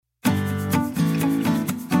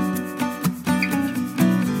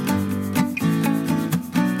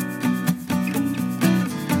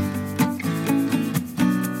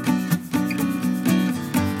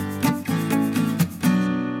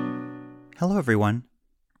Hello, everyone.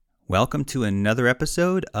 Welcome to another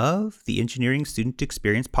episode of the Engineering Student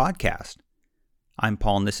Experience Podcast. I'm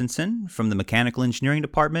Paul Nissenson from the Mechanical Engineering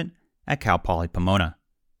Department at Cal Poly Pomona.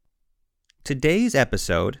 Today's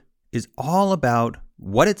episode is all about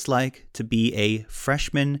what it's like to be a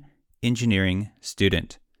freshman engineering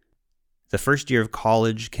student. The first year of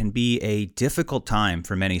college can be a difficult time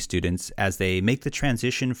for many students as they make the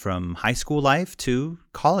transition from high school life to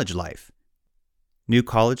college life. New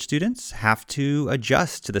college students have to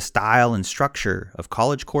adjust to the style and structure of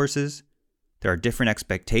college courses. There are different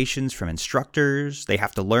expectations from instructors. They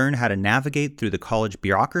have to learn how to navigate through the college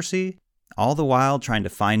bureaucracy, all the while trying to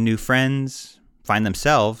find new friends, find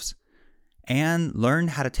themselves, and learn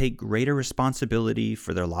how to take greater responsibility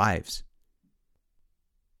for their lives.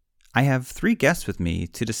 I have 3 guests with me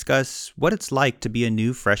to discuss what it's like to be a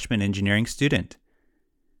new freshman engineering student.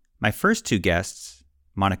 My first 2 guests,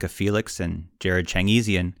 Monica Felix and Jared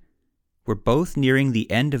Changizian, were both nearing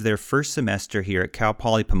the end of their first semester here at Cal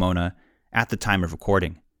Poly Pomona at the time of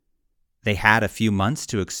recording. They had a few months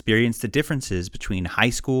to experience the differences between high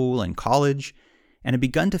school and college and had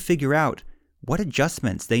begun to figure out what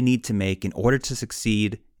adjustments they need to make in order to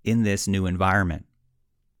succeed in this new environment.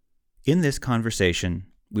 In this conversation,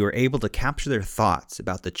 we were able to capture their thoughts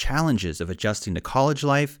about the challenges of adjusting to college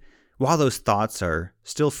life while those thoughts are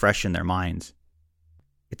still fresh in their minds.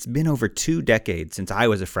 It's been over 2 decades since I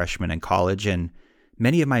was a freshman in college, and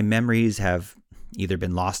many of my memories have either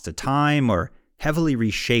been lost to time or heavily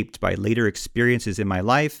reshaped by later experiences in my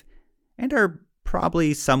life and are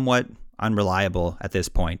probably somewhat unreliable at this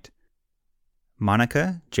point.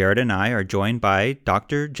 Monica, Jared, and I are joined by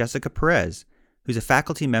Dr. Jessica Perez, who's a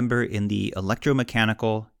faculty member in the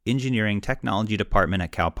Electromechanical Engineering Technology Department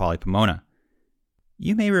at Cal Poly Pomona.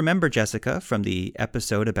 You may remember Jessica from the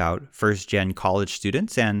episode about first-gen college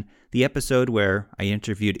students and the episode where I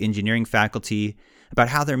interviewed engineering faculty about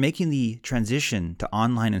how they're making the transition to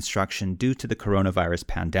online instruction due to the coronavirus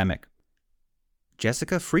pandemic.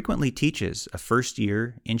 Jessica frequently teaches a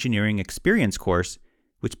first-year engineering experience course,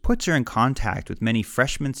 which puts her in contact with many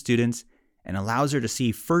freshman students and allows her to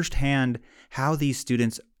see firsthand how these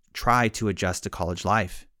students try to adjust to college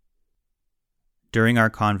life. During our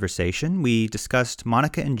conversation, we discussed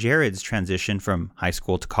Monica and Jared's transition from high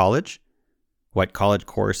school to college, what college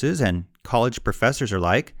courses and college professors are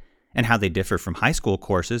like, and how they differ from high school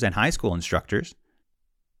courses and high school instructors.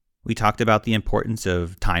 We talked about the importance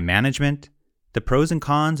of time management, the pros and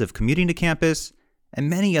cons of commuting to campus, and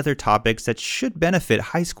many other topics that should benefit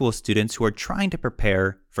high school students who are trying to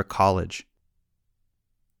prepare for college.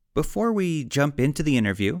 Before we jump into the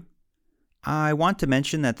interview, I want to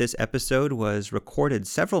mention that this episode was recorded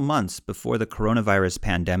several months before the coronavirus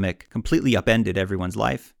pandemic completely upended everyone's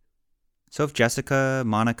life. So if Jessica,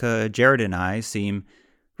 Monica, Jared, and I seem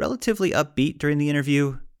relatively upbeat during the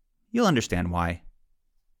interview, you'll understand why.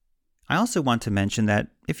 I also want to mention that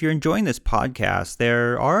if you're enjoying this podcast,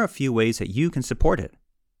 there are a few ways that you can support it.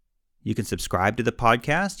 You can subscribe to the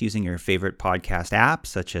podcast using your favorite podcast apps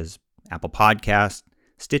such as Apple Podcasts,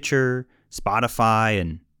 Stitcher, Spotify,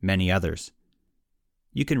 and many others.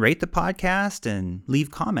 You can rate the podcast and leave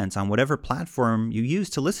comments on whatever platform you use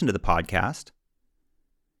to listen to the podcast.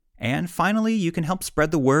 And finally, you can help spread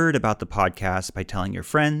the word about the podcast by telling your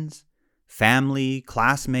friends, family,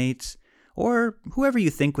 classmates, or whoever you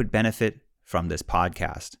think would benefit from this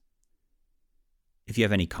podcast. If you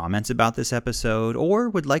have any comments about this episode or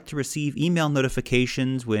would like to receive email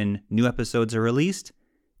notifications when new episodes are released,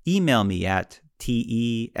 email me at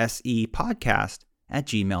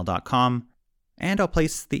tesepodcast@gmail.com, and I'll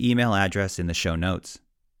place the email address in the show notes.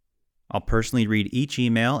 I'll personally read each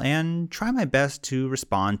email and try my best to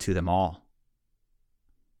respond to them all.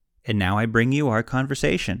 And now I bring you our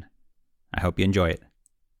conversation. I hope you enjoy it.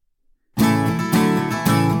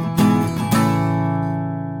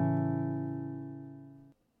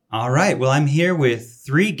 All right, well, I'm here with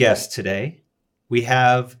 3 guests today. We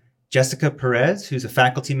have Jessica Perez, who's a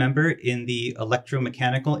faculty member in the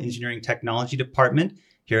Electromechanical Engineering Technology Department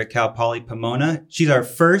here at Cal Poly Pomona. She's our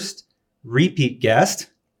first repeat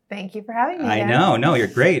guest. Thank you for having me. I know. No, you're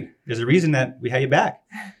great. There's a reason that we had you back.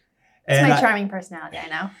 It's my charming personality, I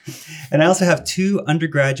know. And I also have 2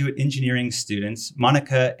 undergraduate engineering students,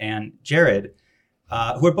 Monica and Jared,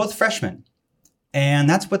 who are both freshmen. And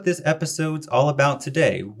that's what this episode's all about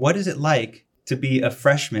today. What is it like to be a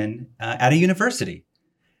freshman at a university?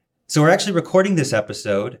 So we're actually recording this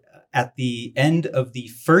episode at the end of the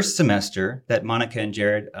first semester that Monica and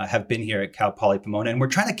Jared have been here at Cal Poly Pomona, and we're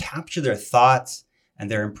trying to capture their thoughts and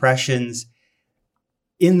their impressions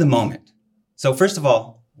in the moment. So first of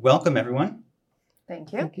all, welcome everyone.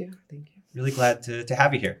 Thank you. Thank you. Thank you. Really glad to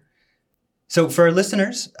have you here. So for our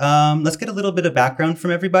listeners, let's get a little bit of background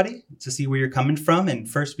from everybody to see where you're coming from. And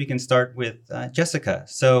first we can start with Jessica.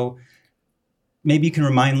 So maybe you can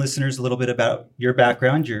remind listeners a little bit about your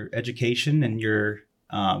background, your education, and your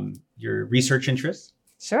research interests.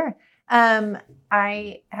 Sure.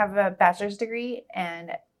 I have a bachelor's degree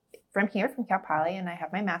from Cal Poly, and I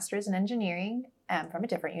have my master's in engineering from a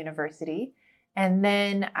different university. And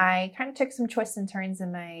then I kind of took some twists and turns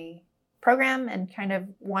in my program and kind of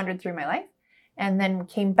wandered through my life, and then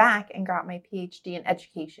came back and got my PhD in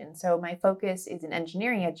education. So my focus is in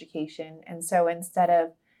engineering education. And so instead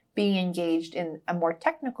of being engaged in a more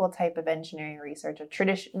technical type of engineering research, a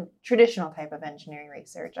traditional type of engineering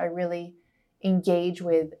research, I really engage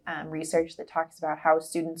with research that talks about how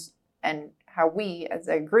students and how we as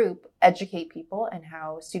a group educate people and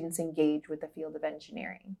how students engage with the field of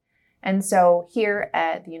engineering. And so here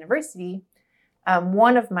at the university,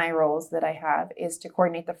 one of my roles that I have is to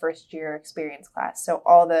coordinate the first year experience class. So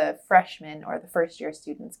all the freshmen or the first year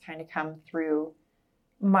students kind of come through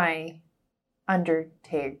my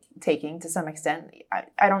undertaking to some extent.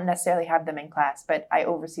 I don't necessarily have them in class, but I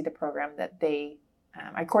oversee the program that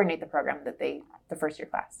I coordinate the program that the first year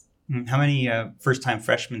class. How many first-time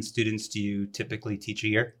freshman students do you typically teach a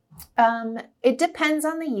year? It depends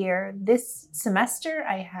on the year. This semester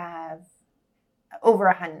I have over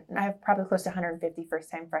 100. I have probably close to 150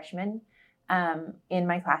 first-time freshmen in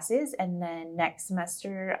my classes. And then next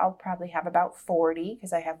semester I'll probably have about 40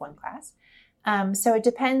 because I have one class. So it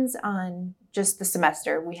depends on just the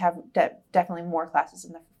semester. We have definitely more classes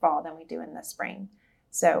in the fall than we do in the spring.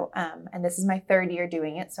 So, and this is my third year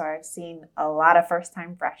doing it. So I've seen a lot of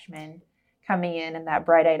first-time freshmen coming in and that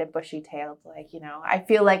bright-eyed and bushy-tailed, I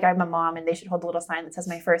feel like I'm a mom and they should hold a little sign that says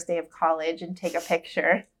my first day of college and take a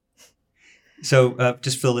picture. So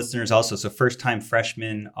just for the listeners also, so first-time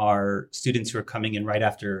freshmen are students who are coming in right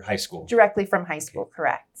after high school. Directly from high school,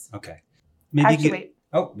 correct. Okay. Wait.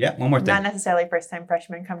 Oh, yeah, one more thing. Not necessarily first-time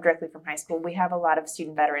freshmen come directly from high school. We have a lot of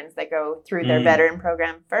student veterans that go through their veteran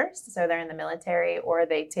program first. So they're in the military or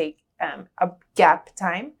they take a gap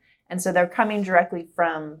time. And so they're coming directly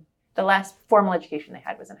from the last formal education they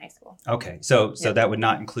had was in high school. Okay. So that would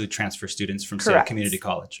not include transfer students from, say, a community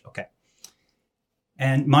college. Okay.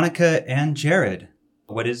 And Monica and Jared,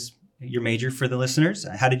 what is your major for the listeners?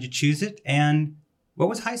 How did you choose it? And what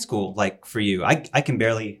was high school like for you? I can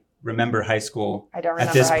barely remember high school I don't remember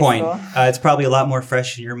at this high point. School. It's probably a lot more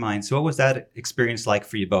fresh in your mind. So what was that experience like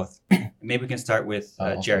for you both? Maybe we can start with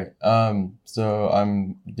Jared. So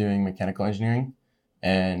I'm doing mechanical engineering,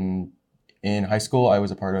 and in high school I was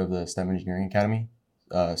a part of the STEM Engineering Academy.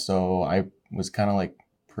 So I was kind of like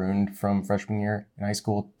pruned from freshman year in high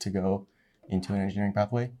school to go into an engineering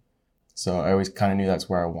pathway. So I always kind of knew that's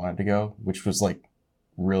where I wanted to go, which was like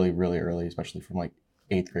really, really early, especially from like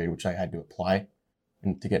 8th grade, which I had to apply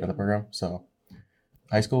and to get into the program. So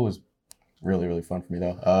high school was really, really fun for me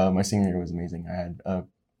though. My senior year was amazing. I had a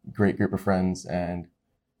great group of friends, and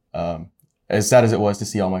as sad as it was to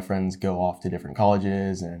see all my friends go off to different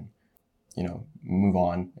colleges and, move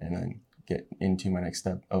on and then get into my next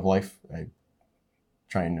step of life, I'm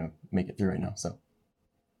trying to make it through right now. So.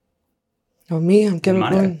 Oh, me, I'm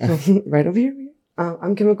chemical, right over here.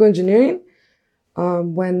 I'm chemical engineering.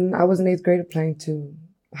 When I was in 8th grade applying to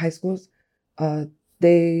high schools, I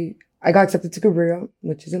got accepted to Cabrillo,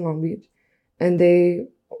 which is in Long Beach, and they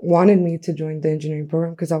wanted me to join the engineering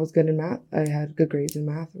program because I was good in math. I had good grades in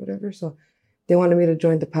math or whatever, so they wanted me to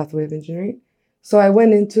join the pathway of engineering. So I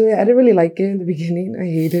went into it. I didn't really like it in the beginning. I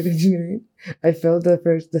hated engineering. I failed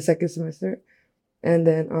the second semester, and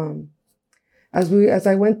then as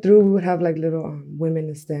I went through, we would have like little women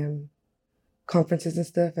in STEM conferences and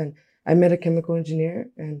stuff, and I met a chemical engineer,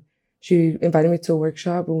 and she invited me to a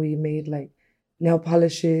workshop, and we made like nail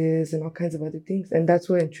polishes and all kinds of other things. And that's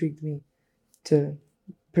what intrigued me to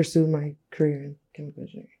pursue my career in chemical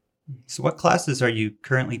engineering. So what classes are you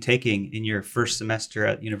currently taking in your first semester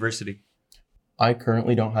at university? I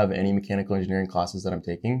currently don't have any mechanical engineering classes that I'm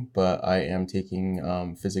taking, but I am taking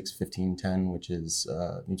Physics 1510, which is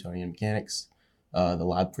Newtonian mechanics, the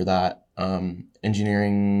lab for that,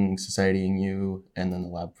 Engineering Society in U, and then the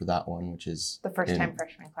lab for that one, which is the first-time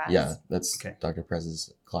freshman class. Yeah, that's okay. Dr.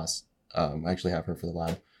 Prez's class. I actually have her for the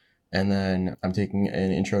lab. And then I'm taking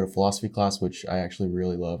an Intro to Philosophy class, which I actually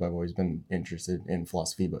really love. I've always been interested in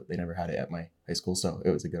philosophy, but they never had it at my high school, so it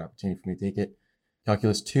was a good opportunity for me to take it.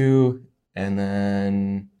 Calculus 2, and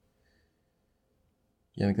then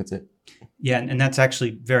I think that's it. Yeah, and that's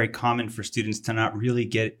actually very common for students to not really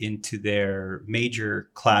get into their major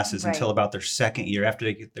classes until about their second year, after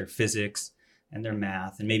they get their physics and their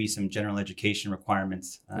math and maybe some general education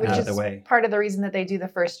requirements Which out is of the way. part of the reason that they do the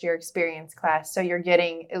first year experience class. So you're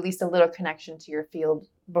getting at least a little connection to your field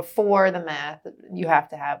before the math you have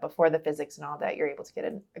to have, before the physics and all that. You're able to get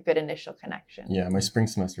a good initial connection. Yeah, my spring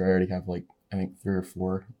semester, I already have like, I think 3 or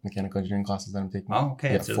 4 mechanical engineering classes that I'm taking. Oh,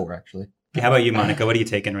 okay. Yeah, So 4 actually. how about you, Monica? What are you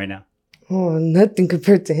taking right now? Oh, nothing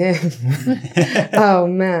compared to him. Oh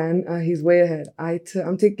man, he's way ahead.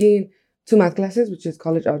 I'm taking 2 math classes, which is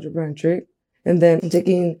college algebra and trig, and then I'm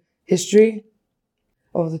taking history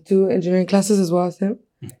of the 2 engineering classes as well as him.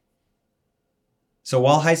 So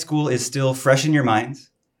while high school is still fresh in your minds,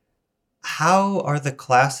 how are the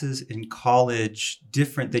classes in college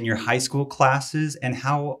different than your high school classes? And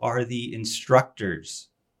how are the instructors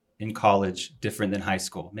in college different than high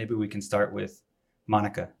school? Maybe we can start with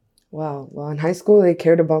Monica. Wow. Well, in high school, they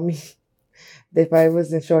cared about me. If I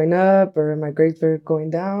wasn't showing up or my grades were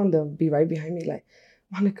going down, they'll be right behind me like,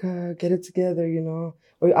 Monica, get it together,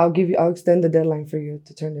 or I'll extend the deadline for you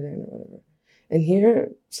to turn it in or whatever. And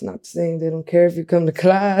here, it's not the same. They don't care if you come to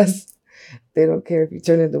class. They don't care if you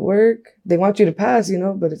turn in the work. They want you to pass,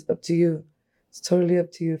 but it's up to you. It's totally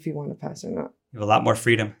up to you if you want to pass or not. You have a lot more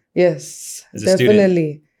freedom. Yes, As a student.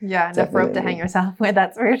 definitely. Yeah, enough rope to Definitely. hang yourself with,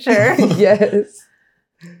 that's for sure. Yes.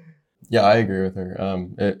 Yeah, I agree with her.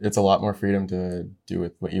 It's a lot more freedom to do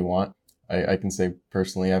with what you want. I can say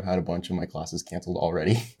personally, I've had a bunch of my classes canceled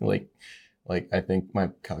already. like I think my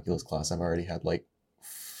calculus class, I've already had like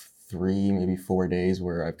 3, maybe 4 days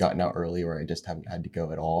where I've gotten out early or I just haven't had to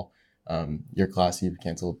go at all. Your class, you've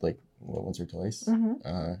canceled like once or twice. Mhm.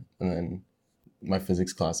 And then my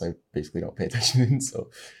physics class, I basically don't pay attention in. So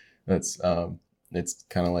that's, it's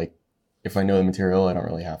kind of like, if I know the material, I don't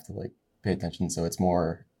really have to like pay attention. So it's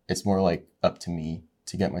more like up to me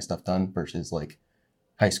to get my stuff done versus like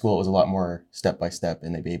high school. It was a lot more step by step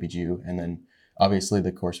and they babied you. And then obviously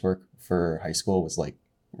the coursework for high school was like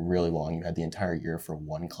really long. You had the entire year for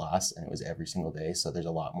one class and it was every single day. So there's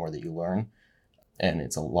a lot more that you learn and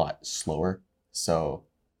it's a lot slower. So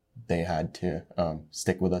they had to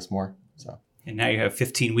stick with us more. So And now you have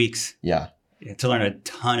 15 weeks yeah. to learn a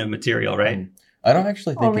ton of material, right? I don't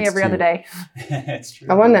actually think Only it's every other day. That's true.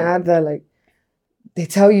 I want to add that, like, they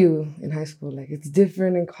tell you in high school, like, it's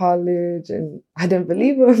different in college, and I didn't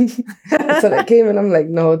believe them. So I came and I'm like,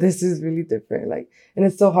 no, this is really different. Like, and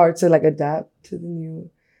it's so hard to, like, adapt to the new,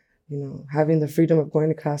 having the freedom of going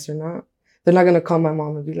to class or not. They're not going to call my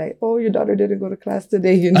mom and be like, oh, your daughter didn't go to class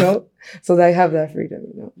today, So they have that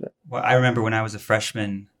freedom, But Well, I remember when I was a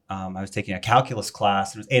freshman, I was taking a calculus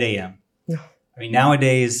class. It was 8 a.m. No. I mean,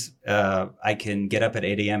 nowadays, I can get up at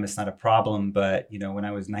 8 a.m. It's not a problem. But, when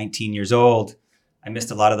I was 19 years old, I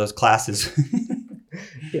missed a lot of those classes.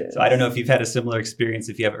 yeah. So I don't know if you've had a similar experience,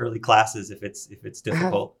 if you have early classes, if it's I have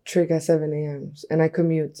difficult. trick at 7 a.m. and I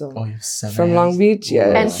commute. So Oh, you have 7 from Long Beach,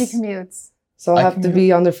 yes. And she commutes. So I I have to commute.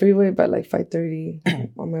 be on the freeway by like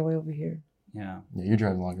 5:30 on my way over here. Yeah. Yeah, you're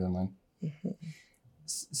driving longer than mine.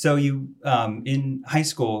 So you, in high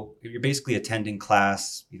school, you're basically attending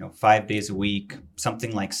class, 5 days a week,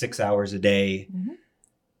 something like 6 hours a day. Mhm.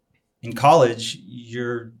 In college,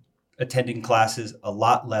 you're attending classes a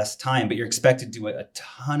lot less time, but you're expected to do a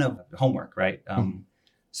ton of homework, right?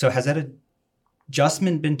 So has that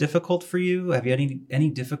adjustment been difficult for you? Have you had any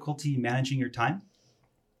difficulty managing your time?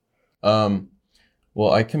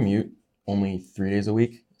 Well, I commute only 3 days a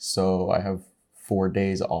week, so I have 4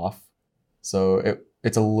 days off. So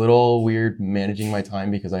it's a little weird managing my time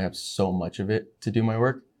because I have so much of it to do my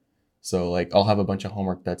work. So like I'll have a bunch of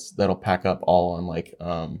homework that'll pack up all on like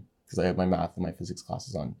because I have my math and my physics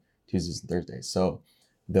classes on Tuesdays and Thursdays. So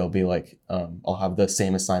they'll be like I'll have the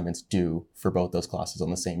same assignments due for both those classes on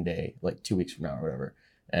the same day, like 2 weeks from now or whatever,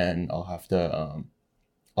 and I'll have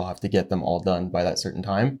to get them all done by that certain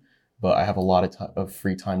time. But I have a lot of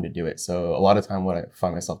free time to do it. So a lot of time what I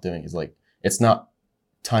find myself doing is like, it's not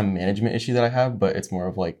time management issue that I have, but it's more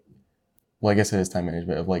of like, well, I guess it is time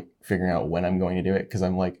management of like figuring out when I'm going to do it. Cause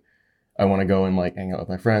I'm like, I want to go and like hang out with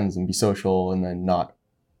my friends and be social and then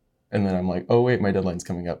I'm like, oh wait, my deadline's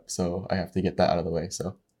coming up. So I have to get that out of the way.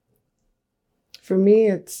 So. For me,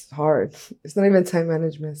 it's hard. It's not even time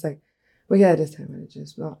management. It's like, well, yeah, it is time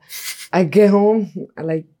management. Well, I get home at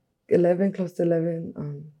like 11, close to 11.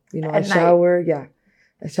 I At shower. Yeah.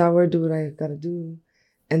 I shower, do what I gotta do.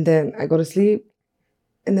 And then I go to sleep.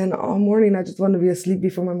 And then all morning, I just want to be asleep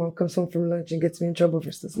before my mom comes home from lunch and gets me in trouble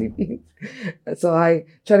for still sleeping. So I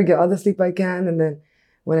try to get all the sleep I can. And then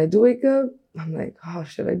when I do wake up, I'm like, oh,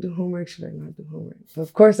 should I do homework? Should I not do homework? But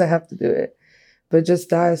of course I have to do it. But just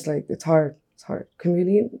that, it's like, it's hard. It's hard.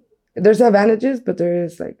 Commuting, there's advantages, but there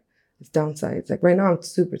is like, it's downsides. Like right now, I'm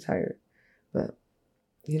super tired. But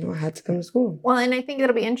I had to come to school. Well, and I think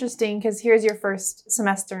it'll be interesting because here's your first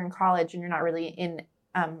semester in college and you're not really in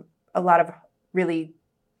a lot of really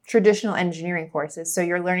traditional engineering courses. So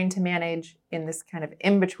you're learning to manage in this kind of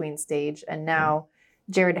in-between stage. And now,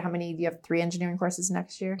 Jared, do you have 3 engineering courses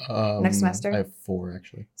next year? Next semester? I have 4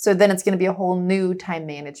 actually. So then it's going to be a whole new time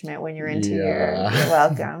management when you're into you're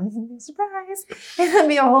welcome. Surprise. It'll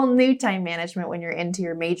be a whole new time management when you're into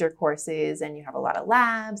your major courses and you have a lot of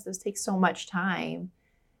labs. Those take so much time.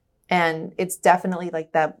 And it's definitely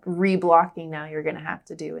like that reblocking now you're going to have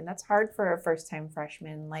to do. And that's hard for a first-time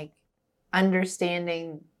freshman, like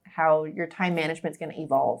understanding how your time management is going to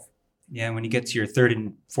evolve. Yeah, when you get to your 3rd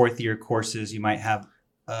and 4th year courses, you might have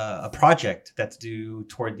a project that's due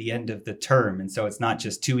toward the end of the term. And so it's not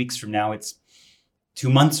just 2 weeks from now, it's 2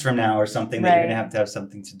 months from now or something that you're going to have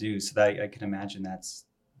something to do. So that I can imagine that's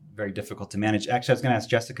very difficult to manage. Actually, I was going to ask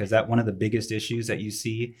Jessica, is that one of the biggest issues that you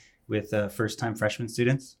see with first-time freshman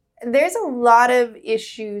students? There's a lot of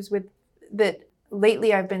issues with that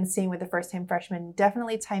lately I've been seeing with the first-time freshmen,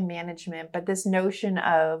 definitely time management, but this notion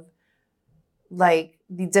of like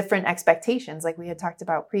the different expectations, like we had talked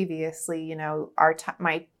about previously,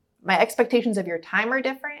 my expectations of your time are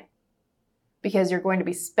different because you're going to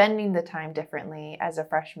be spending the time differently as a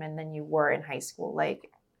freshman than you were in high school.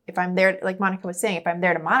 Like if I'm there, like Monica was saying, if I'm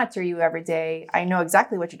there to monitor you every day, I know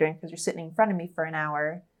exactly what you're doing because you're sitting in front of me for an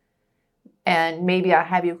hour. And maybe I'll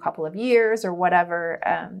have you a couple of years or whatever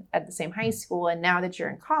at the same high school. And now that you're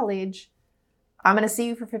in college, I'm going to see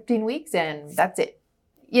you for 15 weeks and that's it.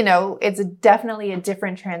 It's definitely a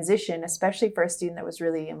different transition, especially for a student that was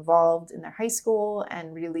really involved in their high school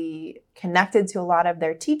and really connected to a lot of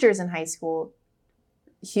their teachers in high school.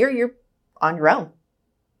 Here you're on your own.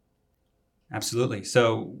 Absolutely.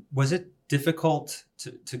 So was it difficult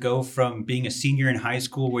to go from being a senior in high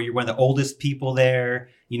school where you're one of the oldest people there,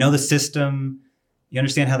 you know the system, you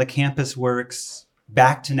understand how the campus works,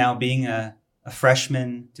 back to now being a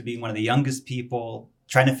freshman, to being one of the youngest people,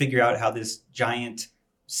 trying to figure out how this giant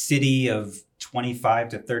city of 25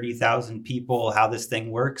 to 30,000 people, how this thing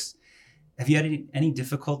works? Have you had any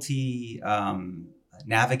difficulty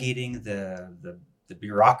navigating the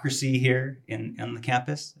bureaucracy here on the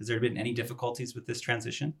campus? Has there been any difficulties with this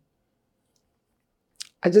transition?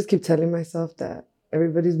 I just keep telling myself that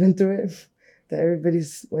everybody's been through it, that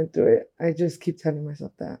everybody's went through it. I just keep telling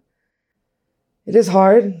myself that. It is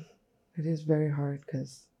hard. It is very hard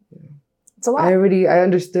because, it's a lot. I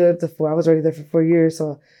understood I was already there for 4 years,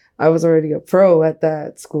 so I was already a pro at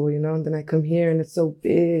that school, and then I come here and it's so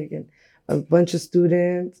big and a bunch of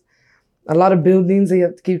students, a lot of buildings that you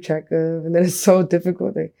have to keep track of, and then it's so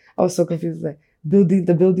difficult. Like, I was so confused, like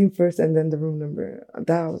the building first and then the room number.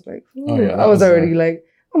 That was like, I was already like,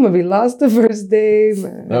 I'm gonna be lost the first day,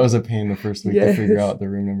 man. That was a pain the first week to figure out the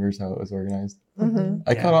room numbers, how it was organized. Mm-hmm.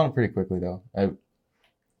 I caught on pretty quickly though.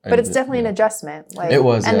 But it's definitely an adjustment. Like, it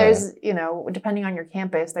was, and there's, depending on your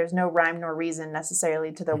campus, there's no rhyme nor reason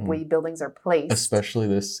necessarily to the way buildings are placed. Especially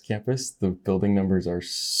this campus, the building numbers are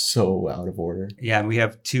so out of order. Yeah, and we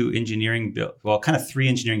have 2 engineering, kind of 3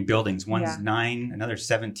 engineering buildings. One's 9, another's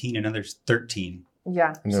 17, another's 13.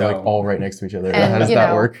 Yeah. And they're like all right next to each other. And, how does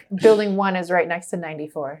that work? Building 1 is right next to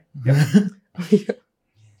 94.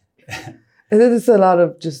 And then there's a lot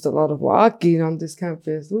of walking on this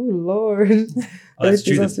campus. Ooh, Lord. Oh, that's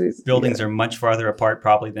true. The buildings are much farther apart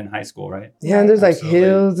probably than high school, right? Yeah, and there's like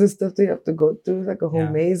hills and stuff that you have to go through. It's like a whole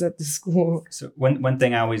maze at the school. So one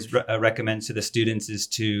thing I always recommend to the students is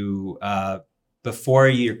to, before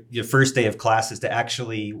your first day of class, is to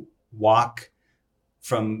actually walk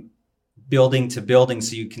from building to building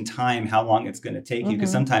so you can time how long it's going to take you.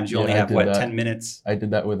 Because sometimes you only have, 10 minutes? I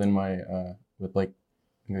did that within my,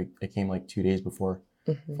 I came like 2 days before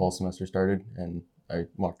fall semester started, and I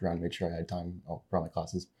walked around and made sure I had time for all my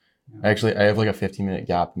classes. Yeah. I have like a 15-minute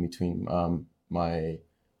gap in between my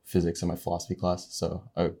physics and my philosophy class, so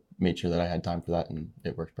I made sure that I had time for that, and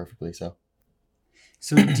it worked perfectly. So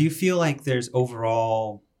do you feel like there's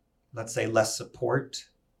overall, let's say, less support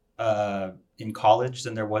in college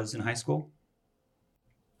than there was in high school?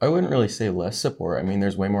 I wouldn't really say less support. I mean,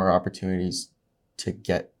 there's way more opportunities to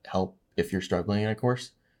get help if you're struggling in a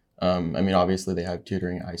course. Obviously they have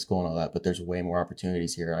tutoring at high school and all that, but there's way more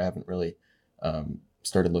opportunities here. I haven't really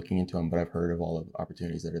started looking into them, but I've heard of all the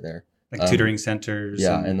opportunities that are there. Like tutoring centers.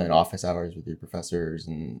 Yeah, and then office hours with your professors.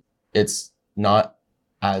 And it's not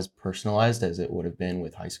as personalized as it would have been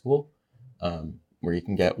with high school, where you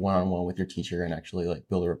can get one-on-one with your teacher and actually like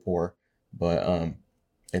build a rapport. But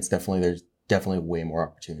there's definitely way more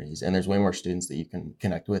opportunities, and there's way more students that you can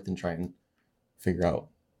connect with and try and figure out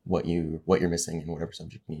what you're missing in whatever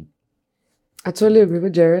subject you need. I totally agree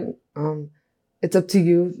with Jared. it's up to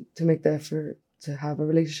you to make the effort to have a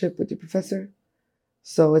relationship with your professor.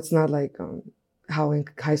 So it's not like how in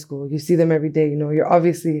high school you see them every day. You know, you're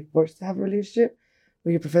obviously forced to have a relationship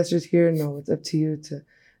with your professors here. No, it's up to you to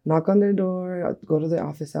knock on their door, go to their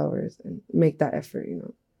office hours, and make that effort. You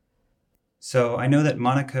know. So I know that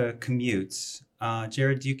Monica commutes.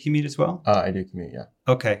 Jared, do you commute as well? I do commute, yeah.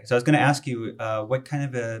 Okay. So I was going to ask you, what kind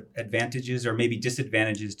of advantages or maybe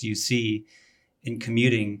disadvantages do you see in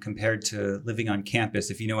commuting compared to living on campus,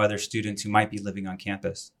 if you know other students who might be living on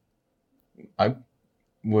campus? I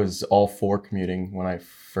was all for commuting when I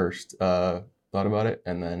first thought about it.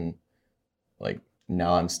 And then, like,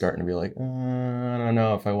 now I'm starting to be like, I don't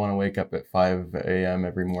know if I want to wake up at 5 a.m.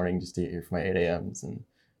 every morning just to get here for my 8 a.m.s. And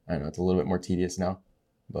I know it's a little bit more tedious now,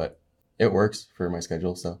 but it works for my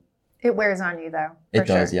schedule. So It wears on you, though. it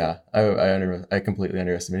does, yeah. I completely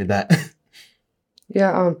underestimated that.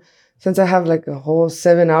 Yeah. Since I have like a whole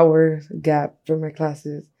 7-hour gap for my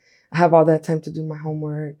classes, I have all that time to do my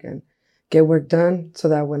homework and get work done so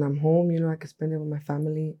that when I'm home, you know, I can spend it with my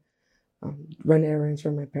family, run errands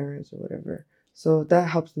for my parents or whatever. So that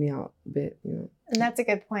helps me out a bit, you know. And that's a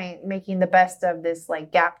good point, making the best of this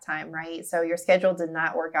like gap time, right? So your schedule did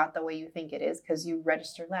not work out the way you think it is because you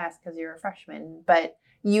registered last because you're a freshman. But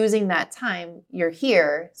using that time, you're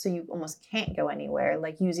here, so you almost can't go anywhere.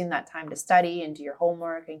 Like using that time to study and do your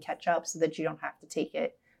homework and catch up so that you don't have to take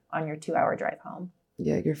it on your 2-hour drive home.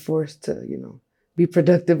 Yeah, you're forced to, you know, be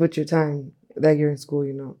productive with your time that you're in school,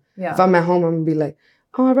 you know. Yeah. If I'm at home, I'm going to be like,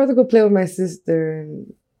 oh, I'd rather go play with my sister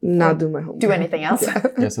and not do my homework. Do anything else.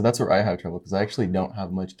 Yeah, so that's where I have trouble because I actually don't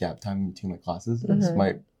have much gap time between my classes.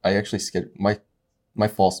 Mhm. I actually my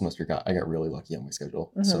fall semester I got really lucky on my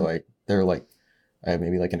schedule. Mhm. So I have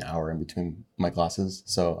maybe like an hour in between my classes.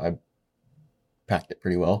 So I packed it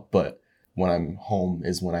pretty well. But when I'm home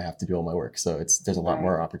is when I have to do all my work. So there's a lot Right.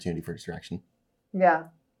 more opportunity for distraction. Yeah.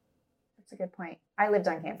 That's a good point. I lived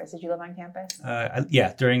on campus. Did you live on campus?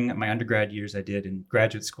 Yeah, during my undergrad years, I did. In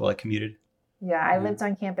graduate school, I commuted. Yeah, I Yeah. lived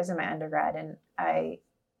on campus in my undergrad, and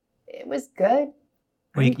it was good.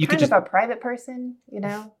 Well, you I'm could kind just- of a private person, you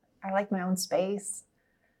know. I like my own space.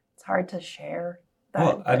 It's hard to share. that,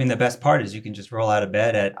 Well, I but- mean, the best part is you can just roll out of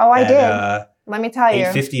bed at Oh, I did. Let me tell you,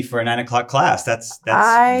 8:50 for a 9 o'clock class. That's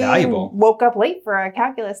I valuable. woke up late for a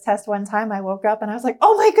calculus test one time. I woke up and I was like,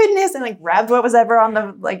 "Oh my goodness!" and like grabbed what was ever on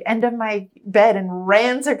the like end of my bed and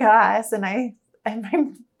ran to class. And my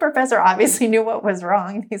professor obviously knew what was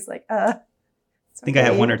wrong. He's like, I think I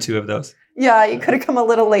have one or two of those. Yeah, you could have come a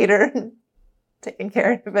little later and taken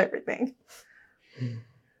care of everything.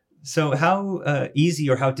 So how easy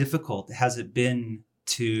or how difficult has it been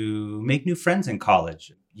to make new friends in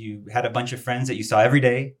college? You had a bunch of friends that you saw every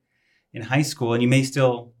day in high school, and you may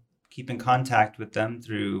still keep in contact with them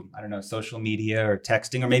through, I don't know, social media or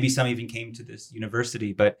texting, or maybe some even came to this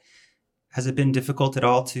university. But has it been difficult at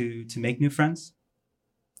all to make new friends?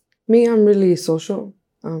 Me, I'm really social.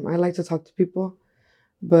 I like to talk to people,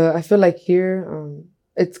 but I feel like here,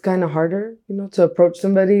 it's kind of harder, you know, to approach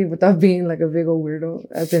somebody without being like a big old weirdo.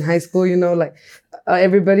 As in high school, you know, like not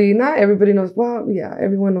everybody knows. Well, yeah,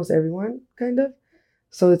 everyone knows everyone, kind of.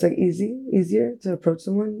 So it's like easier to approach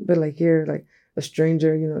someone. But like here, like a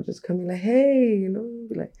stranger, you know, just coming like, hey, you know,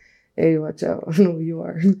 be like, hey, watch out, I know who you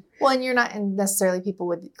are. Well, and you're not in necessarily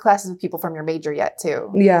classes with people from your major yet,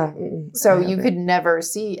 too. Yeah. So I you haven't. could never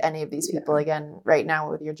see any of these people Yeah. again right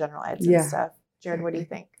now with your general eds Yeah. and stuff. Jared, what do you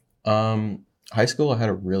think? High school, I had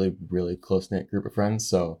a really, really close-knit group of friends,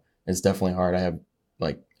 so it's definitely hard. I have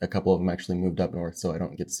like a couple of them actually moved up north, so I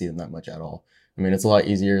don't get to see them that much at all. I mean, it's a lot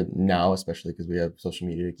easier now, especially because we have social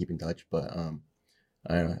media to keep in touch, but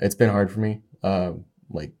I don't know. It's been hard for me,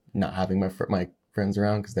 like not having my friends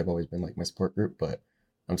around because they've always been like my support group, but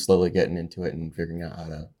I'm slowly getting into it and figuring out how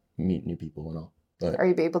to meet new people and all. But Are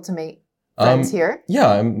you able to make friends here? yeah,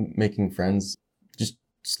 I'm making friends just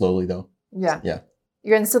slowly though. Yeah. Yeah.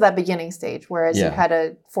 You're in still that beginning stage, whereas you Yeah.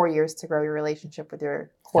 had 4 years to grow your relationship with your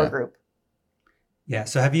core Yeah. group. Yeah.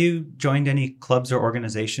 So have you joined any clubs or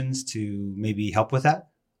organizations to maybe help with that?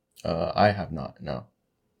 I have not, no.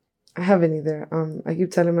 I haven't either. I keep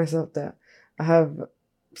telling myself that I have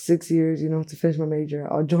 6 years, you know, to finish my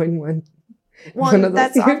major. I'll join one. Well, One of those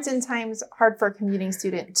that's years. oftentimes hard for a commuting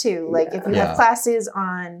student too. Like if you Yeah. have classes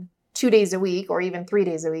on 2 days a week or even 3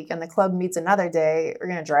 days a week and the club meets another day, we're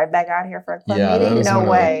going to drive back out here for a club Yeah, that meeting? was one No of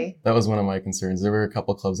way. That was one of my concerns. There were a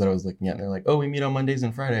couple clubs that I was looking at, and they're like, "Oh, we meet on Mondays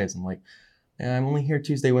and Fridays." I'm like, "Yeah, I'm only here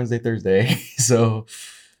Tuesday, Wednesday, Thursday." So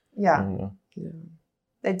I Yeah. don't know. Yeah.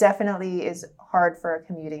 It definitely is hard for a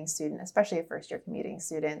commuting student, especially a first year commuting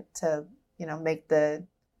student to, you know, make the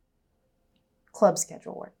club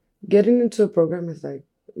schedule work. Getting into a program is like,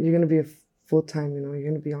 you're going to be full time. You know, you're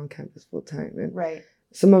gonna be on campus full time, and Right.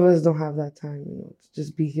 some of us don't have that time. You know, to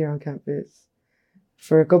just be here on campus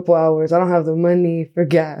for a couple hours. I don't have the money for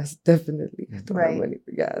gas. Definitely, I don't Right. have money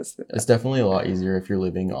for gas. It's definitely a lot easier if you're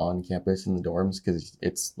living on campus in the dorms because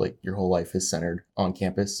it's like your whole life is centered on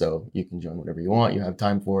campus. So you can join whatever you want. You have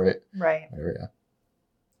time for it. Right. Whatever, yeah.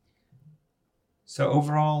 So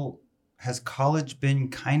overall, has college been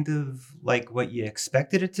kind of like what you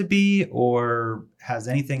expected it to be, or has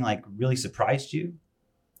anything like really surprised you?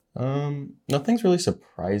 Nothing's really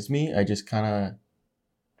surprised me. I just kind of,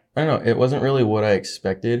 I don't know. It wasn't really what I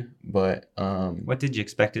expected, but What did you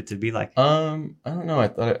expect it to be like? I don't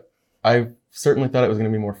know. I certainly thought it was gonna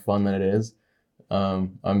be more fun than it is.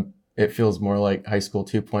 It feels more like high school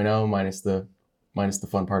 2.0 minus the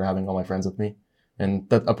fun part of having all my friends with me, and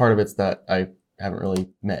that a part of it's that I haven't really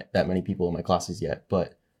met that many people in my classes yet,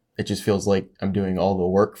 but it just feels like I'm doing all the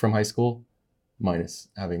work from high school minus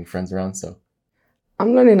having friends around. So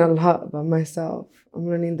I'm learning a lot about myself. I'm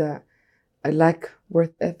learning that I lack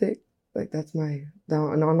work ethic. Like that's in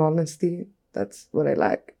all honesty, that's what I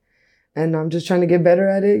lack. And I'm just trying to get better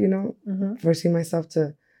at it, you know, Mm-hmm. forcing myself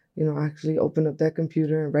to, you know, actually open up that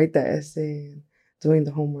computer and write that essay and doing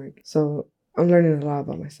the homework. So I'm learning a lot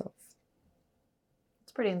about myself.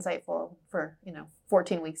 It's pretty insightful for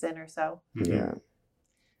 14 weeks in or so. Mhm. Yeah.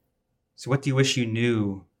 So what do you wish you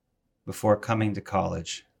knew before coming to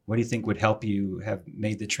college? What do you think would help you have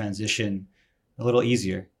made the transition a little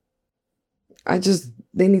easier?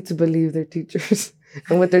 They need to believe their teachers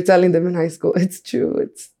and what they're telling them in high school. It's true.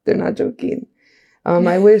 They're not joking.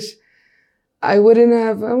 I wish I wouldn't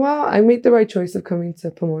have, well, I made the right choice of coming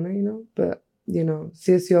to Pomona, you know, but, you know,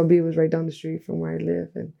 CSULB was right down the street from where I live.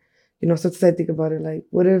 And, you know, sometimes I think about it, like,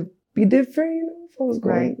 would it be different, you know, if I was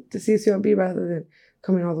going to CSULB rather than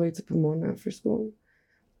coming all the way to Pomona for school?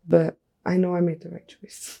 But I know I made the right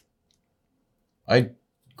choice. I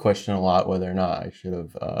question a lot whether or not I should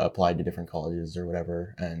have applied to different colleges or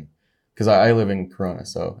whatever, and because I live in Corona,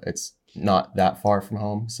 so it's not that far from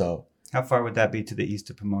home. So How far would that be to the east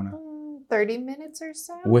of Pomona? 30 minutes or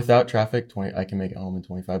so. without traffic, I can make it home in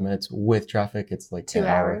 25 minutes. With traffic, it's like 2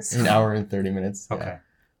 hours. an hour and 30 minutes. Yeah. Okay.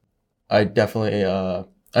 I definitely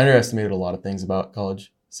underestimated a lot of things about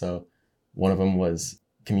college. So one of them was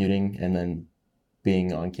commuting and then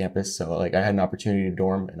being on campus. So like I had an opportunity to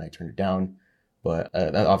dorm and I turned it down. But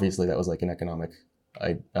obviously that was like an economic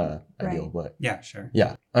ideal. Right. But Yeah, sure.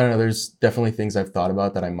 yeah, I don't know. There's definitely things I've thought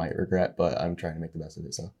about that I might regret, but I'm trying to make the best of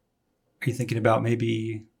it. So Are you thinking about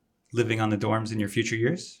maybe living on the dorms in your future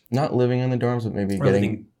years? not living in the dorms, but maybe Or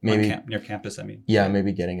getting living on near campus, I mean. yeah,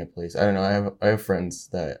 maybe getting a place. I don't know. I have friends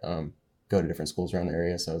that go to different schools around the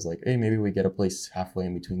area, so I was like, hey, maybe we get a place halfway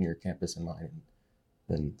in between your campus and mine, and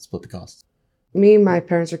then split the costs. Me and my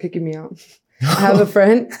parents are kicking me out. I have a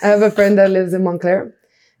friend that lives in Montclair,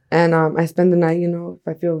 and I spend the night, you know, if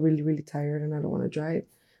I feel really, really tired and I don't want to drive,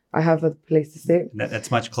 I have a place to stay.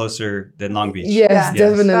 That's much closer than Long Beach. Yes, Yeah.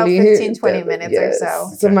 definitely. About 15, 20 minutes or so.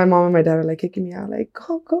 So Okay. my mom and my dad are like kicking me out, like,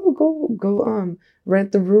 go,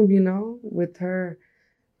 rent the room, you know, with her.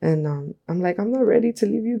 And I'm like, I'm not ready to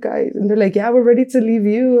leave you guys. And they're like, yeah, we're ready to leave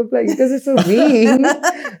you. I'm like, you guys are so mean.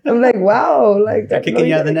 I'm like, wow. Like, They're kicking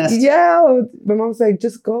you out of the nest. Yeah. My mom's like,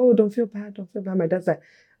 just go. Don't feel bad. Don't feel bad. My dad's like,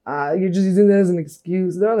 you're just using that as an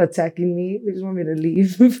excuse. They're all attacking me. They just want me to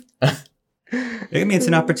leave. I mean, it's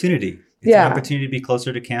an opportunity. It's Yeah. an opportunity to be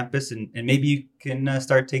closer to campus, and maybe you can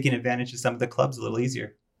start taking advantage of some of the clubs a little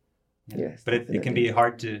easier. Yeah. Yes, But it can definitely. be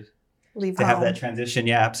hard to Leave have home. that transition.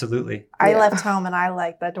 Yeah, absolutely. I Yeah. left home and I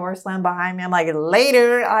like the door slammed behind me. I'm like,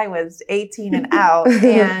 later, I was 18 and out.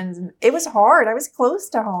 And it was hard. I was close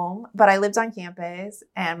to home, but I lived on campus.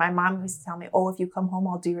 And my mom used to tell me, oh, if you come home,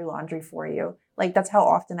 I'll do your laundry for you. Like, that's how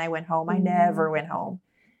often I went home. I never went home.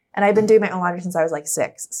 And I've been doing my own laundry since I was like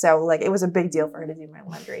 6. So, like, it was a big deal for her to do my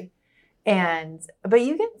laundry. But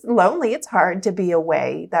you get lonely. It's hard to be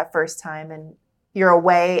away that first time. And you're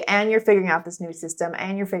away and you're figuring out this new system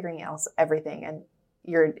and you're figuring out everything. And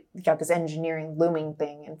you got this engineering looming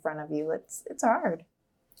thing in front of you. It's hard.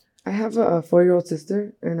 I have a 4-year-old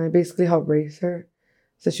sister, and I basically helped raise her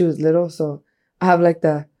since she was little. So I have like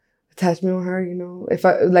the attachment with her, you know. If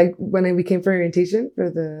I like when we came for orientation for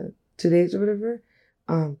the 2 days or whatever,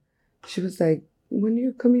 she was like, "When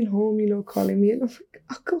you're coming home, you know, calling me," and I'm like,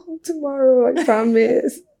 "I'll go home tomorrow, I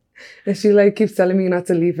promise." And she like keeps telling me not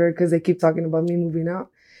to leave her because they keep talking about me moving out,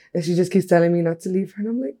 and she just keeps telling me not to leave her, and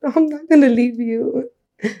I'm like, "No, I'm not gonna leave you."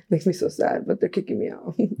 Makes me so sad, but they're kicking me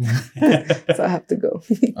out, so I have to go.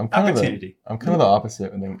 I'm kind Opportunity. of the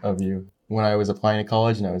opposite of you. When I was applying to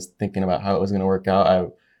college and I was thinking about how it was going to work out, I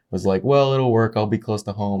was like, well, it'll work. I'll be close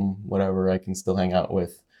to home, whatever. I can still hang out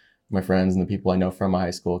with my friends and the people I know from my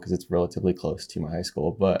high school because it's relatively close to my high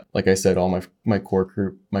school. But like I said, all my core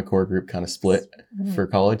group kind of split for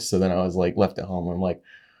college. So then I was like left at home. I'm like,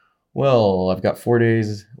 well, I've got 4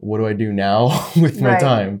 days. What do I do now with my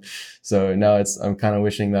time? So now I'm kind of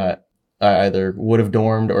wishing that I either would have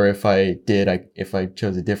dormed, or if I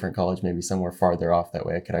chose a different college, maybe somewhere farther off, that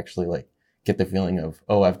way I could actually like get the feeling of,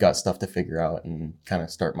 oh, I've got stuff to figure out and kind of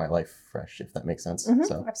start my life fresh, if that makes sense.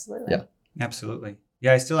 So absolutely. Yeah. Absolutely.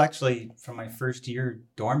 Yeah, I still actually, from my first year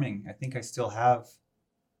dorming, I think I still have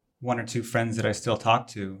one or two friends that I still talk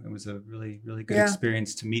to. It was a really, really good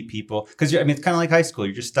experience to meet people. Because, I mean, it's kind of like high school.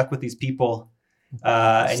 You're just stuck with these people.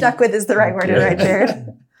 Stuck with is the right word, right, Jared?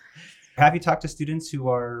 Have you talked to students who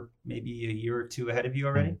are maybe a year or two ahead of you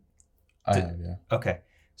already? I have, yeah. Okay.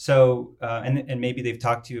 So, and maybe they've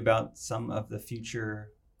talked to you about some of the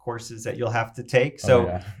future courses that you'll have to take. So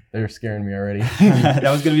yeah. They're scaring me already. That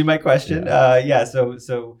was going to be my question. Yeah.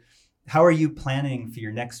 So how are you planning for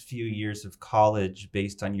your next few years of college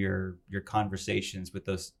based on your conversations with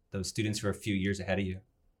those students who are a few years ahead of you?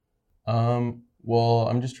 Well,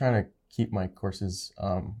 I'm just trying to keep my courses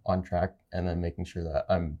on track, and then making sure that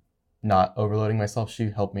I'm not overloading myself. She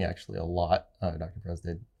helped me actually a lot, Dr. Perez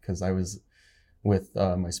did, because I was with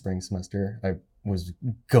my spring semester. I was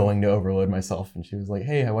going to overload myself, and she was like,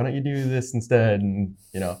 hey, why don't you do this instead? And,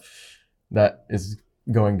 that is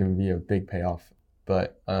going to be a big payoff.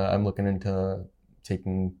 But I'm looking into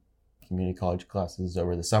taking community college classes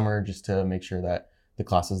over the summer, just to make sure that the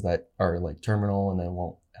classes that are like terminal and then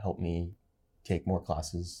won't help me take more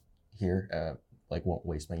classes here, won't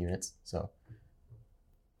waste my units. So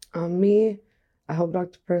me, I hope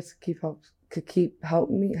Dr. Perez could keep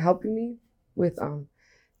helping me with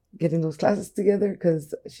getting those classes together,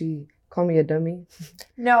 because she called me a dummy.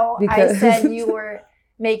 No, I said you were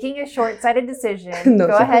making a short-sighted decision. No,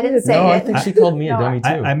 go ahead and say it. I think she called me a dummy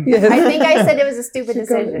too. Yes. I think I said it was a stupid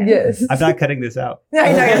decision. Yes. I'm not cutting this out. No,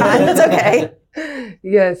 you're not. It's okay.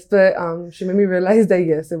 Yes, but she made me realize that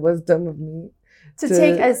yes, it was dumb of me To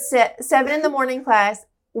take a 7 a.m. class,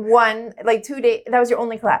 2 days. That was your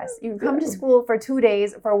only class. You come to school for 2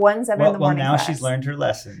 days for 7 a.m. Well, now class. she's learned her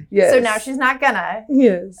lesson. Yes. So now she's not gonna.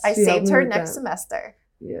 Yes. I she helped saved me her with next that. semester.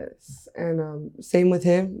 Yes, and same with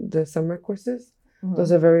him. The summer courses, Mhm.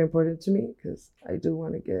 those are very important to me, because I do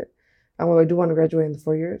want to graduate in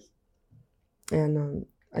 4 years, and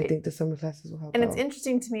I think the summer classes will help. And it's out.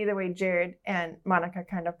 interesting to me the way Jared and Monica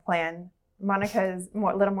kind of plan. Monica is a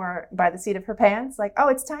little more by the seat of her pants, like, oh,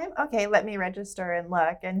 it's time? Okay, let me register and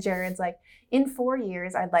look. And Jared's like, in 4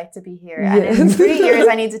 years, I'd like to be here. Yes. And in 3 years,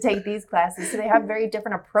 I need to take these classes. So they have very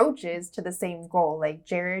different approaches to the same goal. Like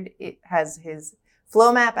Jared has his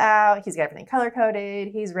flow map out. He's got everything color-coded.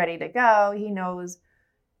 He's ready to go. He knows.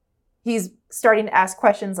 He's starting to ask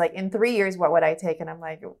questions like, in 3 years, what would I take? And I'm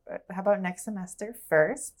like, how about next semester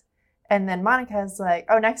first? And then Monica's like,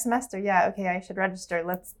 oh, next semester. Yeah, okay, I should register.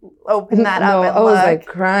 Let's open that up and I was look. like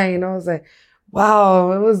crying. I was like,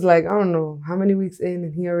 wow. It was like, I don't know how many weeks in,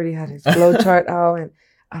 and he already had his flow chart out, and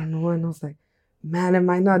I don't know. And I was like, man, am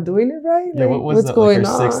I not doing it right? Yeah, Like, what was what's that, going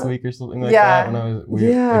like our on? 6th week or something like Yeah. that? When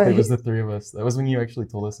it was the 3 of us. That was when you actually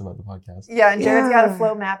told us about the podcast. Yeah, and Jared's got a Yeah.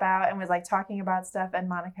 flow map out and was like talking about stuff. And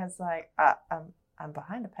Monica's like, I'm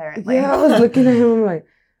behind apparently. Yeah, I was looking at him. I'm like,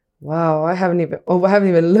 wow, I haven't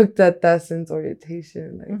even looked at that since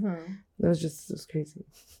orientation. Like, Mhm. it was crazy.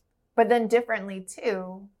 But then differently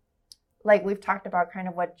too, like we've talked about kind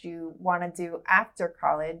of what you want to do after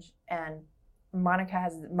college, and Monica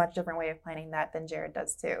has a much different way of planning that than Jared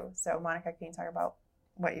does too. So Monica, can you talk about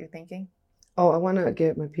what you're thinking? Oh, I want to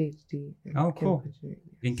get my PhD. in Oh, chemical cool. engineering.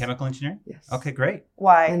 In chemical engineering? Yes. Okay, great.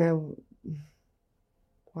 Why? And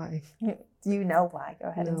why? Do you know why? Go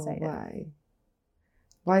ahead and No, say it.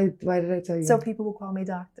 why? Why did I tell you? So people will call me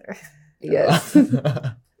doctor. Yes.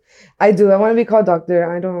 I do. I want to be called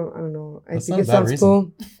doctor. I don't know. I That's think not it a bad sounds reason.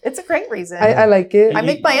 cool. It's a great reason. I like it. I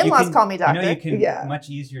make my in-laws can- call me doctor. You can Yeah. much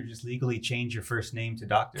easier just legally change your first name to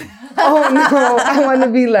doctor. Oh no, I want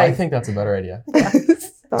to be I like. think that's a better idea.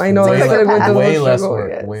 I know. Way It's less- like way less struggle,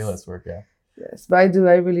 work. yes. Way less work. Yeah. Yes, but I do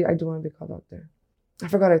want to be called doctor. I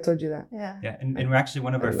forgot I told you that. Yeah. Yeah, and we're actually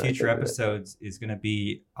one of I our like future it. episodes is going to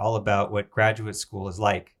be all about what graduate school is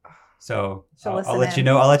like. So So I'll listen let you in.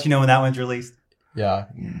 know. I'll let you know when that one's released. Yeah,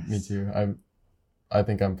 Yes. me too. I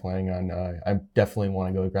think I'm planning on. I definitely want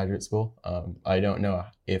to go to graduate school. I don't know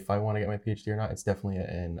if I want to get my PhD or not. It's definitely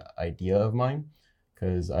an idea of mine,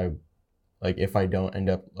 because if I don't end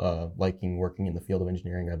up liking working in the field of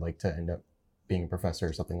engineering, I'd like to end up being a professor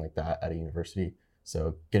or something like that at a university.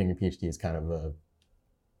 So getting a PhD is kind of a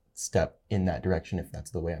step in that direction if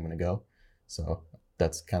that's the way I'm going to go. So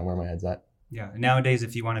that's kind of where my head's at. Yeah. Nowadays,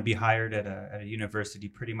 if you want to be hired at a university, you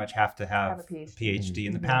pretty much have to have Have a PhD. PhD.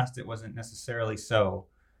 In the Mhm. past, it wasn't necessarily so.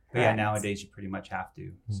 But yeah, Correct. nowadays you pretty much have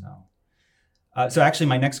to. Mhm. So actually,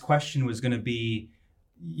 my next question was going to be,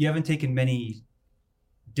 you haven't taken many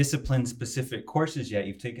discipline-specific courses yet.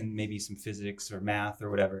 You've taken maybe some physics or math or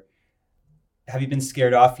whatever. Have you been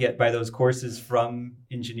scared off yet by those courses from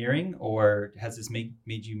engineering, or has this made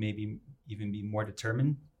you maybe even be more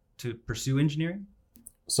determined to pursue engineering?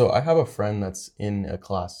 So I have a friend that's in a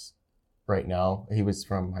class right now. He was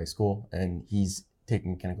from high school and he's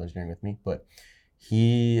taking mechanical engineering with me, but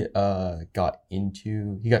he got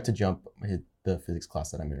to jump the physics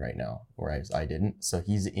class that I'm in right now, whereas I didn't. So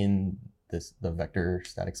he's in the vector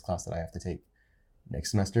statics class that I have to take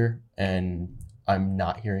next semester, and I'm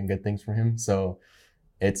not hearing good things from him. So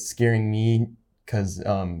it's scaring me because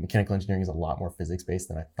mechanical engineering is a lot more physics based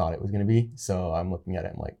than I thought it was going to be. So I'm looking at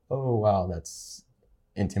it, I'm like, oh wow, that's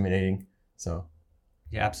intimidating. So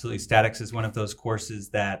Yeah, absolutely. Statics is one of those courses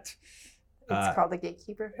that It's called the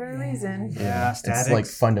gatekeeper for a reason. Yeah, statics. it's like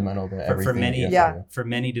fundamental to everything. many- you have to Yeah. do. for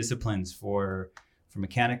many disciplines, for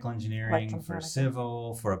mechanical engineering, for Electromechanical.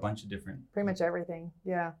 civil, for a bunch of different. Pretty much everything.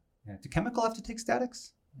 Yeah. Yeah. Do chemical have to take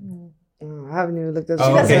statics? Mm. Oh, I haven't even looked at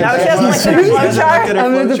Oh, the okay. No, she hasn't looked at her She hasn't flowchart. looked at her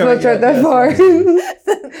I'm in the flowchart flowchart yet. that far.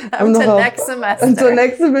 I'm the Until whole- next semester. Until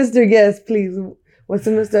next semester, yes, please. One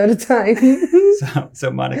semester at a time.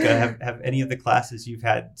 So Monica, have any of the classes you've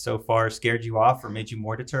had so far scared you off or made you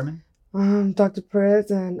more determined? Dr. Perez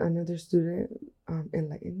and another student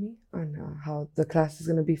enlightened me on how the class is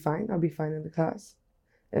gonna be fine. I'll be fine in the class,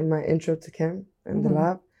 and my intro to chem and the Mhm.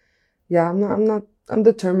 lab. Yeah, I'm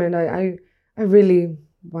determined. I really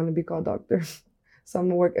want to be called doctor, so I'm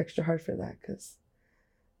gonna work extra hard for that because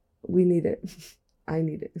we need it. I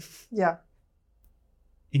need it. Yeah.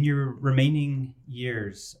 In your remaining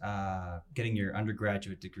years, getting your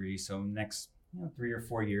undergraduate degree, so next 3 or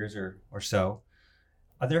 4 years or so,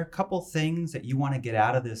 are there a couple things that you want to get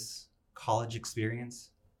out of this college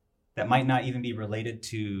experience that might not even be related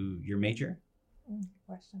to your major?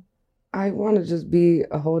 Question. I want to just be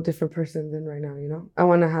a whole different person than right now. I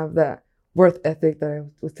want to have that worth ethic that I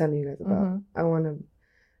was telling you guys about. Mhm. I want to,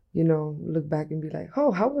 look back and be like,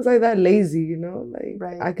 oh, how was I that lazy? Like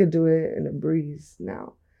Right. I could do it in a breeze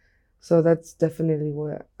now. So that's definitely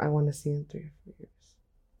what I want to see in 3 or 4 years.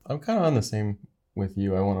 I'm kind of on the same with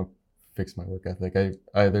you. I want to fix my work ethic.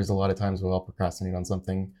 I there's a lot of times where I'll procrastinate on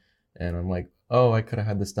something and I'm like, oh, I could have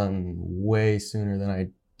had this done way sooner than I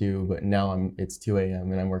do, but now it's 2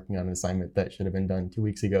 a.m. and I'm working on an assignment that should have been done 2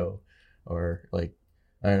 weeks ago. Or like,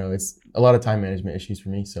 I don't know, it's a lot of time management issues for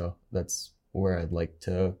me. So that's where I'd like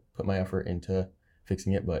to put my effort into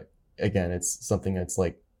fixing it. But again, it's something that's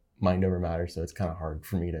like mind over matter. So it's kind of hard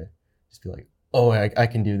for me to just be like, oh, I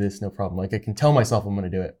can do this, no problem. Like I can tell myself I'm going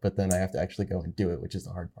to do it, but then I have to actually go and do it, which is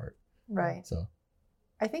the hard part. Right. So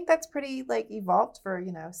I think that's pretty evolved for,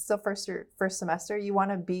 still first semester. You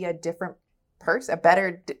want to be a different person, a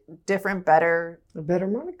better, different, better A better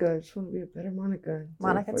Monica. I just want to be a better Monica. in 3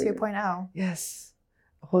 or Monica 4 years. 2.0. Yes.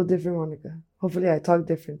 A whole different Monica. Hopefully I talk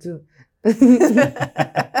different too.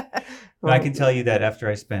 But I can tell you that after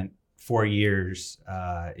I spent 4 years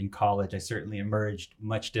in college, I certainly emerged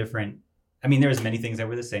much different. I mean, there was many things that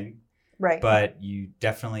were the same, Right. but you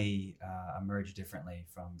definitely emerged differently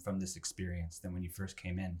from this experience than when you first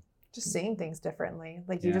came in. Just seeing things differently.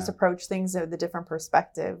 Like you just Yeah. approach things with a different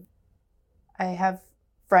perspective. I have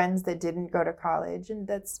friends that didn't go to college, and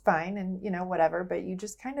that's fine, and whatever, but you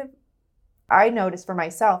just I noticed for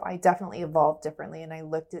myself, I definitely evolved differently, and I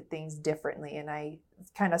looked at things differently, and I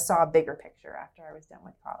kind of saw a bigger picture after I was done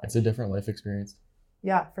with college. it's a different life experience.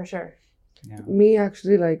 Yeah, for sure. Yeah. Me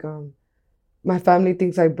actually, like, my family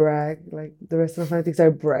thinks I brag. Like the rest of my family thinks I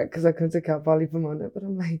brag because I come to Cal Poly Pomona, but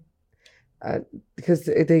I'm like, because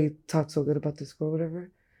they talk so good about the school or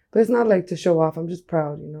whatever. But it's not like to show off. I'm just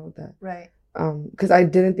proud, that Right. because I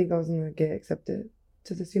didn't think I was gonna get accepted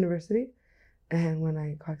to this university, and when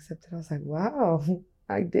I got accepted, I was like, wow,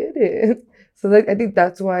 I did it. So I think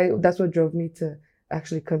that's what drove me to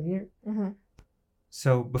actually come here. Mm-hmm.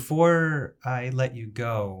 So before I let you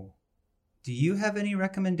go, do you have any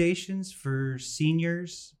recommendations for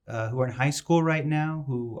seniors who are in high school right now,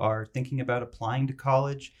 who are thinking about applying to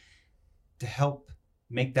college, to help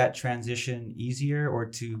make that transition easier, or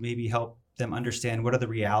to maybe help them understand what are the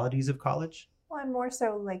realities of college? Well, and more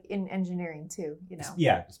so like in engineering too,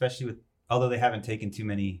 Yeah, especially although they haven't taken too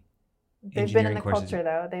many. They've been in engineering the courses. culture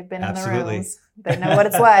though. They've been Absolutely. in the rooms. They know what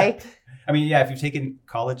it's like. I mean, yeah, if you've taken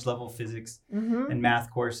college level physics Mm-hmm. and math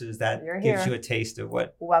courses, that You're gives here. you a taste of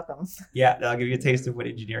what, Welcome. yeah, that'll give you a taste of what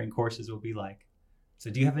engineering courses will be like. So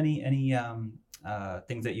do you have any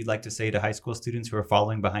things that you'd like to say to high school students who are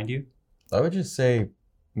following behind you? I would just say,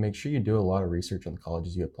 make sure you do a lot of research on the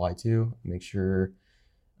colleges you apply to. Make sure,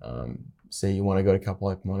 say you want to go to Cal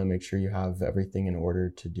Poly Pomona, make sure you have everything in order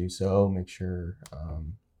to do so. Make sure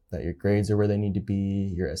that your grades are where they need to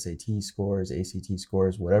be, your SAT scores, ACT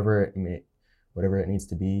scores, whatever it needs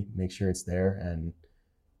to be, make sure it's there. And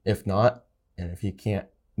if not, and if you can't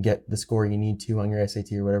get the score you need to on your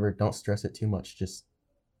SAT or whatever, don't stress it too much. Just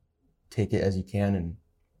take it as you can and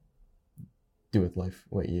do with life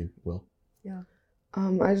what you will. Yeah.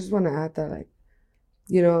 I just want to add that, like,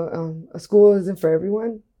 a school isn't for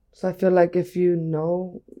everyone. So I feel like if you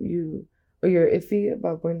know or you're iffy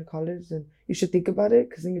about going to college, then you should think about it,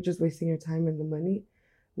 because then you're just wasting your time and the money.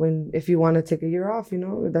 If you want to take a year off,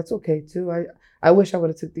 that's okay too. I wish I would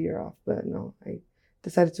have took the year off, but no, I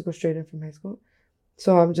decided to go straight in from high school.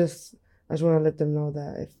 So I just want to let them know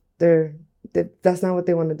that if that's not what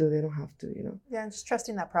they want to do, they don't have to, Yeah, and just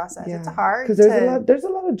trusting that process. Yeah. It's hard because there's a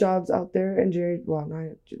lot of jobs out there, engineering, well,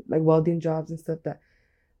 not like welding jobs and stuff that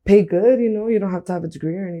pay good. You don't have to have a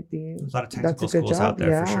degree or anything. There's a lot of technical schools out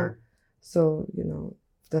there for sure. So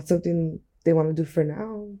if that's something they want to do for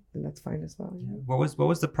now, then that's fine as well. Yeah. What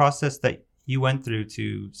was the process that you went through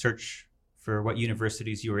to search for what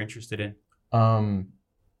universities you were interested in?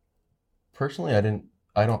 Personally,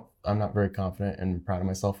 I'm not very confident and proud of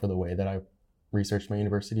myself for the way that I researched my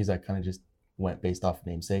universities. I kind of just went based off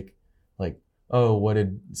namesake. Like, oh, what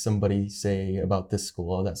did somebody say about this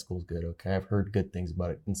school? Oh, that school's good. Okay, I've heard good things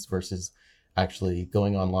about it. Versus actually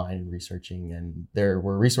going online and researching, and there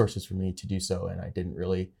were resources for me to do so, and I didn't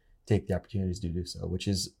really take the opportunities to do so, which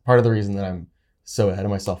is part of the reason that I'm so ahead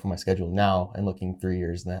of myself on my schedule now and looking 3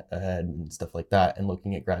 years ahead and stuff like that, and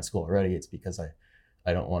looking at grad school already. It's because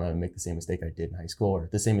I don't want to make the same mistake I did in high school, or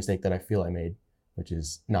the same mistake that I feel I made, which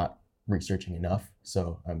is not researching enough.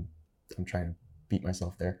 So I'm trying to beat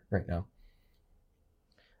myself there right now.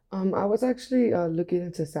 I was actually looking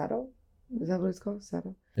into Saddle. Is that what it's called?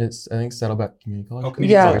 Saddle? I think Saddleback Community College. Oh,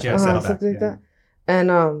 Community College, yeah, Saddleback. Something like that.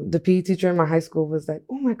 And the PE teacher in my high school was like,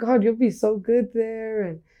 "Oh my God, you'll be so good there,"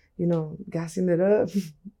 and gassing it up,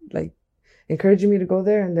 like encouraging me to go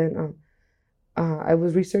there. And then I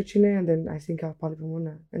was researching it, and then I seen Cal Poly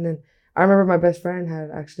Pomona. And then I remember my best friend had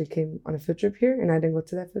actually came on a field trip here, and I didn't go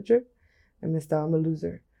to that field trip. I missed out. I'm a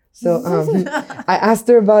loser. So I asked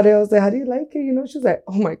her about it. I was like, "How do you like it?" She was like,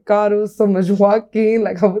 "Oh my God, it was so much walking.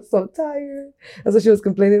 Like, I was so tired." That's what she was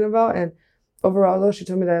complaining about. And overall, though, she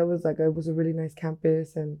told me that it was a really nice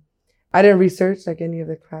campus, and I didn't research like any of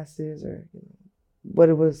the classes or what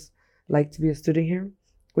it was like to be a student here,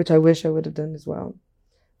 which I wish I would have done as well.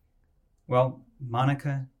 Well,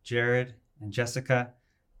 Monica, Jared, and Jessica,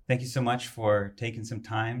 thank you so much for taking some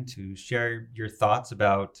time to share your thoughts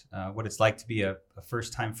about what it's like to be a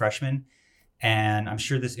first-time freshman. And I'm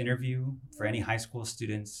sure this interview for any high school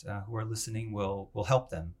students who are listening will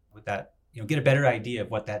help them with that, get a better idea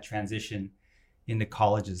of what that transition into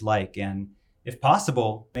college is like. And if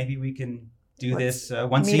possible, maybe we can do this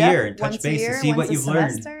once a year and touch base and see what you've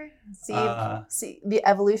learned. See the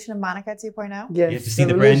evolution of Monica 2.0. Yes, you have to see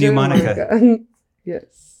the brand new Monica.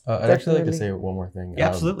 Yes. I'd actually like to say one more thing. Yeah,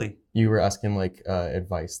 absolutely. You were asking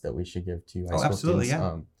advice that we should give to high school absolutely,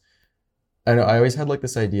 students. Yeah. I know I always had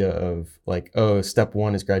this idea of step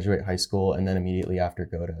one is graduate high school, and then immediately after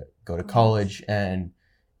go to college and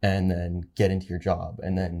then get into your job,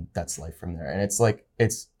 and then that's life from there. And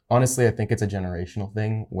it's honestly, I think it's a generational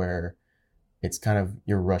thing where it's kind of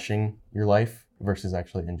you're rushing your life versus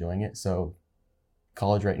actually enjoying it. So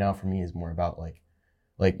college right now for me is more about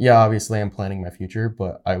yeah, obviously I'm planning my future,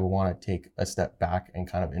 but I want to take a step back and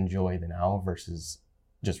kind of enjoy the now versus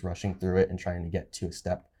just rushing through it and trying to get to a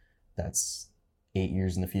step that's 8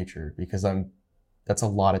 years in the future, because that's a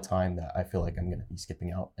lot of time that I feel like I'm going to be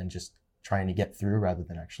skipping out and just trying to get through rather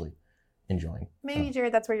than actually enjoying. Maybe,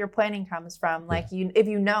 Jared, that's where your planning comes from. If you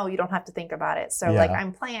don't have to think about it. So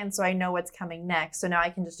I'm planned, so I know what's coming next. So now I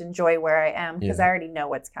can just enjoy where I am because I already know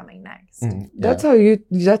what's coming next. That's how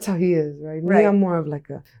he is, right? Me, I'm more of like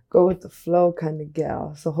a go with the flow kind of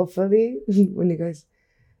gal. So hopefully when you guys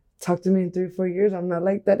talk to me in 3 or 4 years, I'm not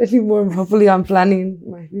like that anymore. Hopefully I'm planning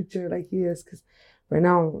my future like he is, because right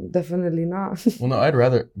now, definitely not. Well, no, I'd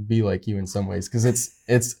rather be like you in some ways, because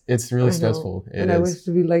it's really stressful. I wish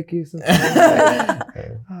to be like you sometimes.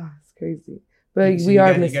 It's crazy. But so we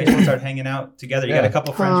are missing. You guys will start hanging out together. You got a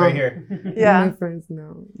couple friends right here. Yeah. We're friends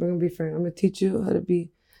now. We're going to be friends. I'm going to teach you how to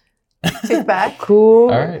be Tooth back. Cool.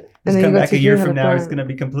 All right. Just then come you go back a teach year me how from to now, it's plant. going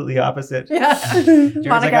to be completely opposite. Yeah. Jared's Monica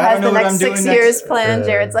like, I has don't know the what next I'm 6 doing years next. planned.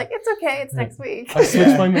 Jared's like, it's okay. It's next week. I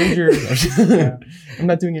switched my major. Yeah. I'm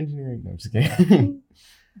not doing engineering. No, I'm just kidding.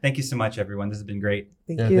 Thank you so much, everyone. This has been great.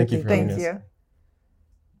 Thank Yeah, you. thank you for having Thank us. you.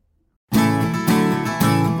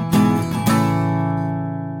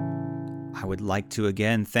 I would like to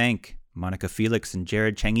again thank Monica Felix and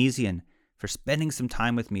Jared Changizian for spending some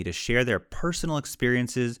time with me to share their personal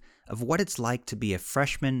experiences of what it's like to be a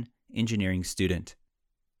freshman engineering student.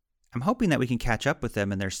 I'm hoping that we can catch up with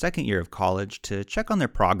them in their second year of college to check on their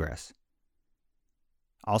progress.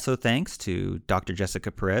 Also, thanks to Dr.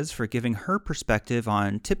 Jessica Perez for giving her perspective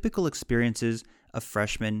on typical experiences of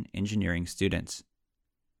freshman engineering students.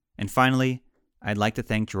 And finally, I'd like to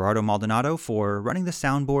thank Gerardo Maldonado for running the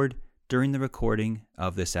soundboard during the recording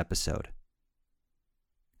of this episode.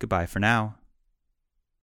 Goodbye for now.